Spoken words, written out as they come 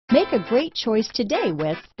Make a great choice today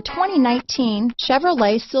with the 2019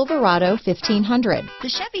 Chevrolet Silverado 1500. The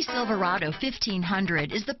Chevy Silverado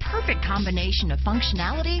 1500 is the perfect combination of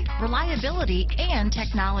functionality, reliability, and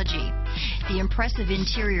technology. The impressive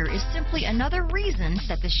interior is simply another reason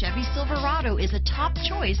that the Chevy Silverado is a top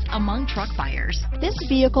choice among truck buyers. This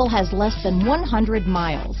vehicle has less than 100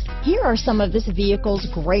 miles. Here are some of this vehicle's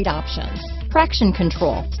great options: traction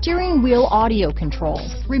control, steering wheel audio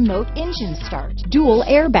controls, remote engine start, dual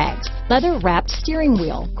airbags, leather-wrapped steering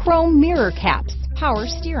wheel, chrome mirror caps, power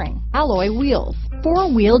steering, alloy wheels,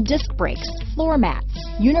 four-wheel disc brakes, floor mats,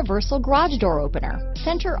 universal garage door opener,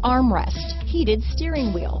 center armrest, heated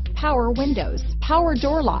steering wheel, power windows, power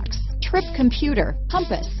door locks, trip computer,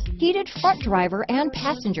 compass, heated front driver and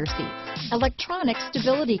passenger seats, electronic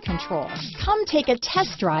stability control. Come take a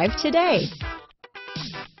test drive today.